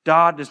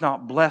 God does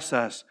not bless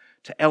us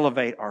to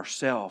elevate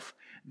ourselves.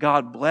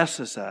 God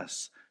blesses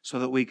us so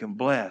that we can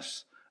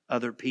bless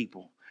other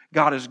people.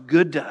 God is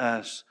good to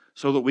us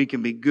so that we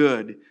can be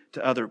good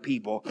to other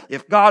people.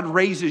 If God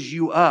raises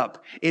you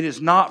up, it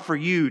is not for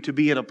you to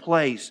be in a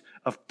place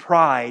of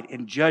pride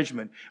and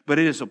judgment, but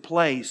it is a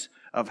place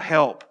of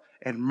help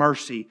and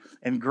mercy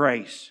and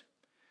grace.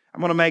 I'm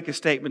going to make a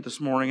statement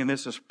this morning, and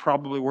this is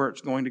probably where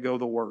it's going to go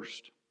the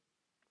worst.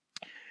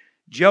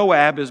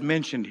 Joab is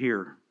mentioned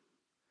here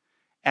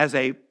as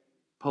a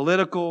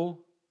political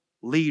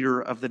leader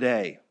of the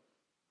day.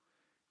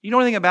 You know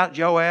anything about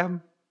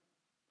Joab?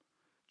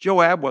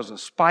 Joab was a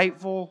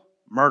spiteful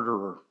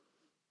murderer.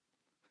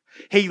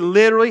 He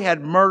literally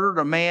had murdered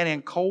a man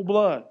in cold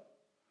blood.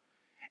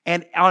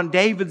 And on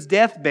David's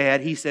deathbed,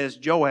 he says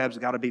Joab's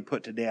got to be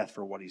put to death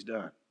for what he's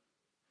done.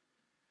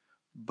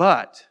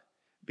 But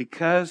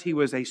because he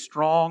was a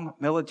strong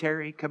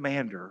military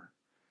commander,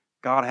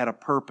 God had a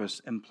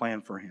purpose and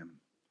plan for him.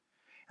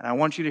 And I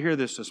want you to hear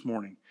this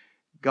morning.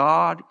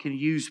 God can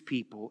use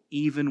people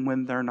even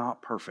when they're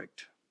not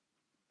perfect.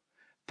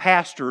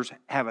 Pastors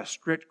have a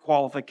strict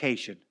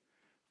qualification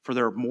for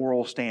their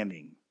moral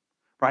standing.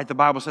 Right? The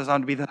Bible says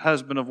I'm to be the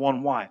husband of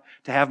one wife,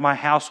 to have my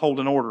household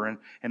in order.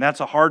 And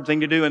that's a hard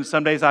thing to do. And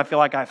some days I feel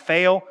like I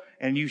fail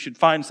and you should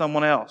find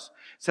someone else.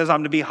 It says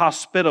I'm to be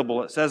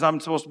hospitable. It says I'm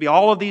supposed to be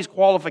all of these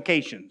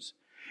qualifications.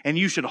 And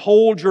you should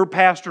hold your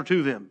pastor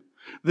to them.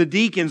 The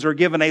deacons are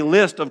given a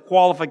list of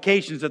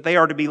qualifications that they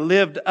are to be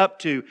lived up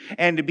to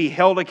and to be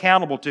held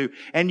accountable to.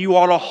 And you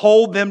ought to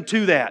hold them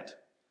to that.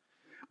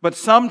 But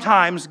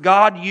sometimes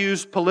God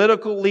used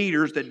political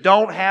leaders that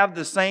don't have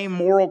the same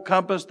moral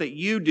compass that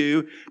you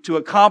do to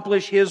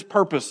accomplish His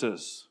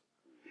purposes.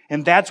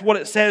 And that's what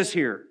it says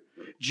here.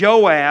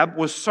 Joab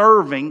was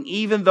serving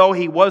even though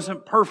he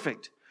wasn't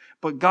perfect.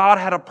 But God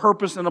had a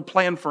purpose and a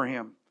plan for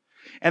him.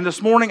 And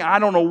this morning, I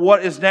don't know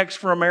what is next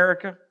for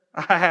America.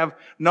 I have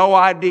no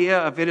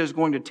idea if it is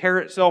going to tear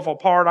itself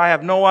apart. I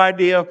have no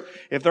idea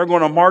if they're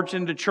going to march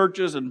into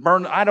churches and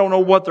burn. I don't know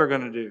what they're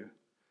going to do.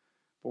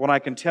 But what I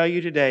can tell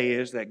you today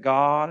is that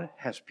God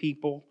has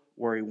people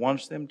where He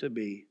wants them to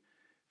be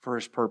for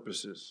His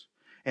purposes.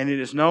 And it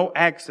is no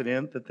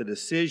accident that the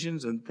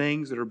decisions and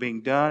things that are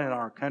being done in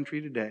our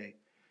country today,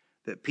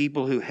 that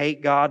people who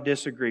hate God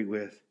disagree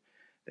with,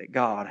 that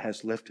God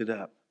has lifted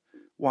up.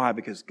 Why?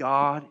 Because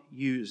God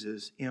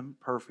uses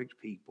imperfect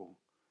people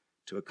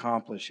to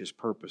accomplish His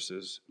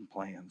purposes and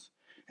plans.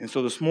 And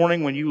so this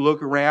morning when you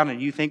look around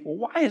and you think, well,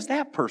 why is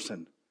that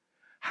person?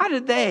 How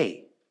did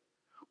they?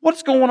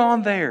 What's going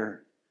on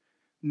there?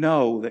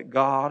 Know that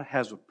God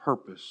has a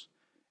purpose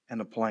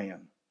and a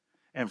plan.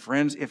 And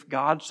friends, if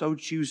God so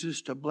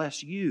chooses to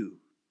bless you,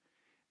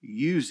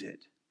 use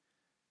it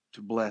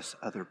to bless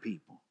other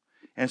people.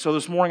 And so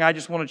this morning I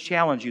just want to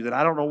challenge you that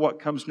I don't know what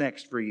comes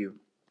next for you,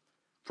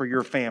 for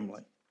your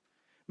family.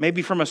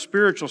 Maybe from a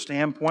spiritual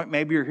standpoint,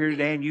 maybe you're here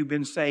today and you've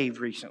been saved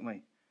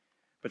recently,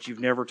 but you've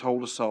never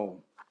told a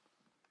soul.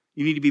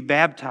 You need to be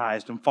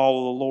baptized and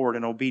follow the Lord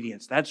in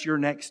obedience. That's your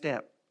next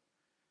step.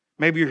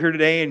 Maybe you're here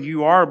today and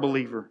you are a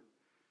believer,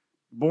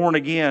 born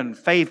again,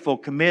 faithful,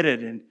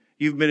 committed, and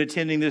you've been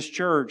attending this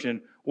church,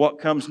 and what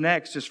comes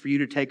next is for you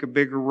to take a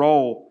bigger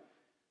role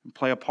and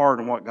play a part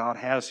in what God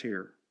has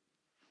here.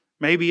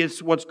 Maybe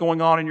it's what's going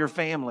on in your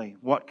family,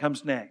 what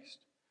comes next.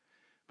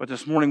 But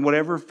this morning,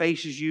 whatever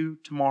faces you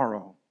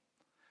tomorrow,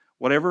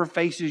 whatever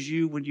faces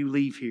you when you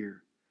leave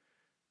here,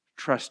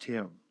 trust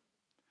Him.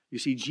 You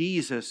see,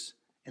 Jesus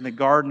in the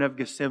Garden of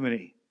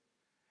Gethsemane,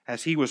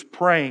 as He was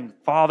praying,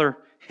 Father,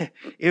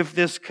 if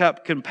this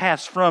cup can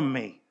pass from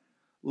me,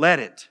 let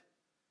it.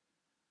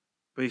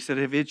 But He said,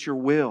 if it's your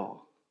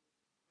will.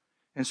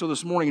 And so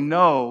this morning,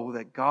 know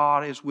that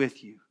God is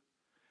with you.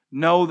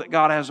 Know that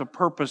God has a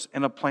purpose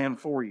and a plan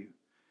for you.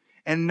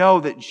 And know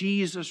that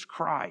Jesus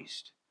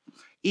Christ,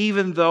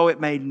 even though it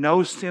made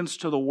no sense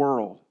to the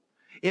world,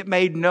 it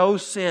made no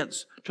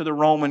sense to the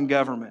Roman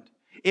government,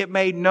 it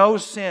made no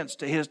sense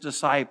to His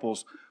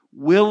disciples,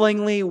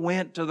 willingly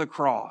went to the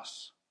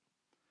cross.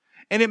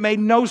 And it made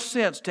no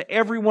sense to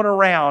everyone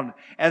around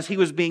as He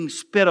was being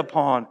spit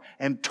upon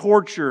and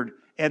tortured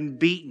and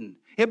beaten.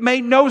 It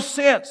made no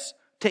sense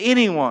to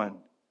anyone,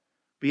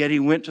 but yet He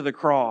went to the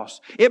cross.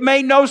 It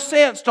made no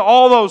sense to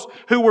all those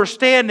who were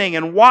standing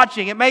and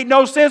watching. It made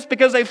no sense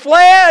because they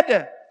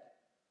fled.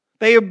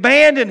 They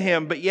abandoned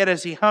Him, but yet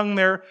as He hung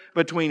there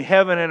between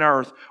heaven and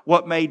earth,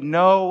 what made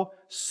no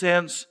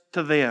sense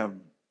to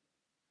them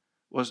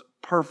was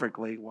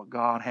perfectly what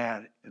God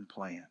had in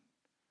plan.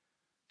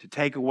 To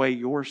take away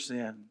your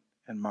sin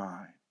and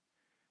mine.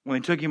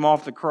 When He took Him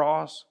off the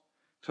cross,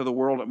 to the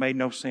world it made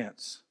no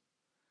sense.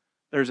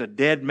 There's a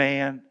dead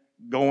man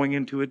going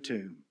into a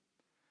tomb.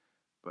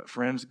 But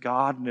friends,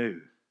 God knew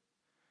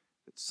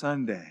that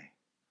Sunday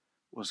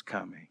was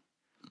coming.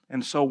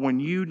 And so when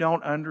you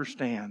don't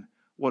understand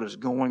what is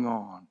going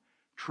on,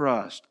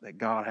 trust that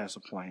God has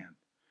a plan.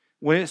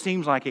 When it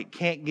seems like it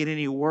can't get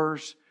any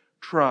worse,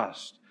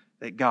 trust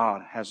that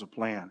God has a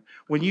plan.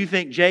 When you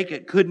think, Jake,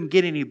 it couldn't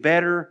get any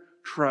better,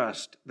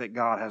 trust that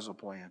God has a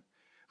plan.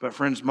 But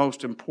friends,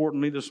 most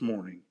importantly this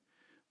morning,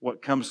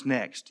 what comes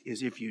next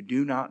is if you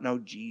do not know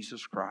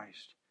Jesus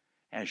Christ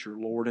as your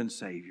Lord and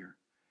Savior,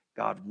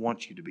 God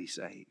wants you to be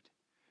saved.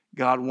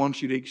 God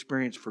wants you to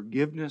experience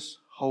forgiveness,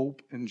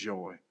 hope, and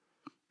joy,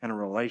 and a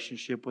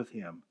relationship with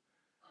Him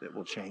that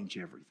will change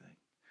everything.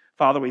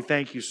 Father, we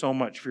thank You so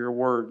much for Your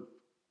Word.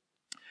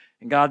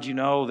 And God, You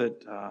know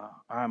that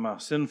I'm a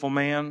sinful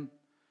man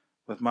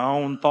with my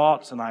own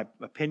thoughts and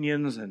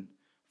opinions and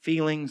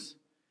feelings.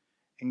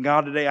 And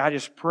God, today I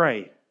just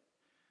pray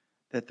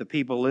that the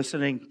people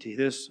listening to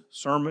this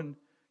sermon,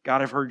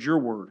 God, have heard Your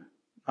Word,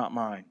 not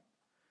mine.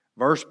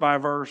 Verse by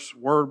verse,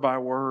 word by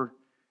word,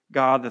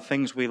 God, the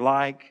things we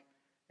like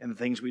and the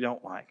things we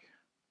don't like.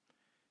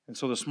 And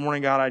so this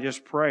morning, God, I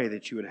just pray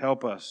that You would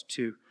help us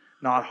to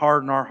not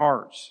harden our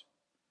hearts,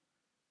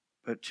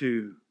 but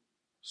to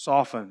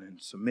soften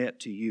and submit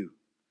to You.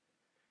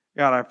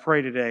 God, I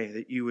pray today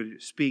that You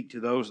would speak to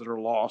those that are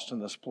lost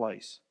in this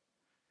place.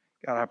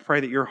 God, I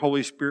pray that Your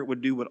Holy Spirit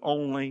would do what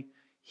only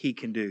He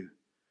can do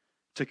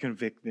to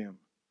convict them.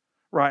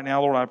 Right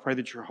now, Lord, I pray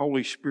that Your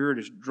Holy Spirit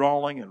is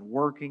drawing and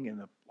working in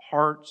the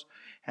hearts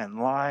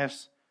and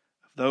lives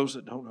of those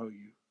that don't know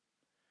You.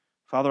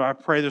 Father, I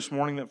pray this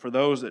morning that for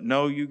those that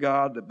know You,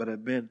 God, but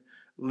have been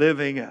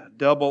living a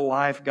double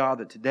life, God,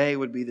 that today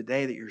would be the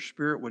day that Your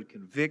Spirit would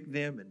convict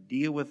them and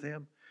deal with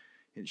them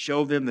and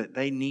show them that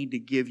they need to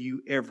give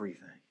You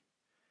everything.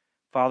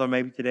 Father,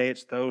 maybe today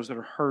it's those that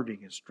are hurting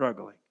and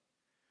struggling.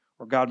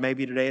 Or God,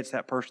 maybe today it's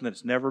that person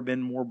that's never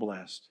been more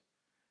blessed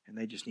and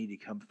they just need to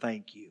come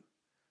thank You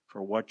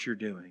for what You're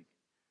doing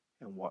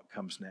and what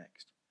comes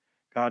next.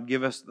 God,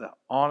 give us the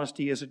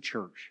honesty as a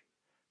church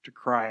to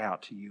cry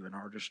out to You in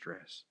our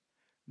distress,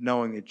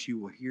 knowing that You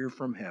will hear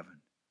from heaven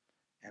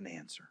and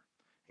answer.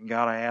 And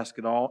God, I ask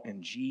it all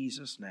in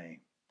Jesus' name.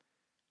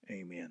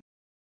 Amen.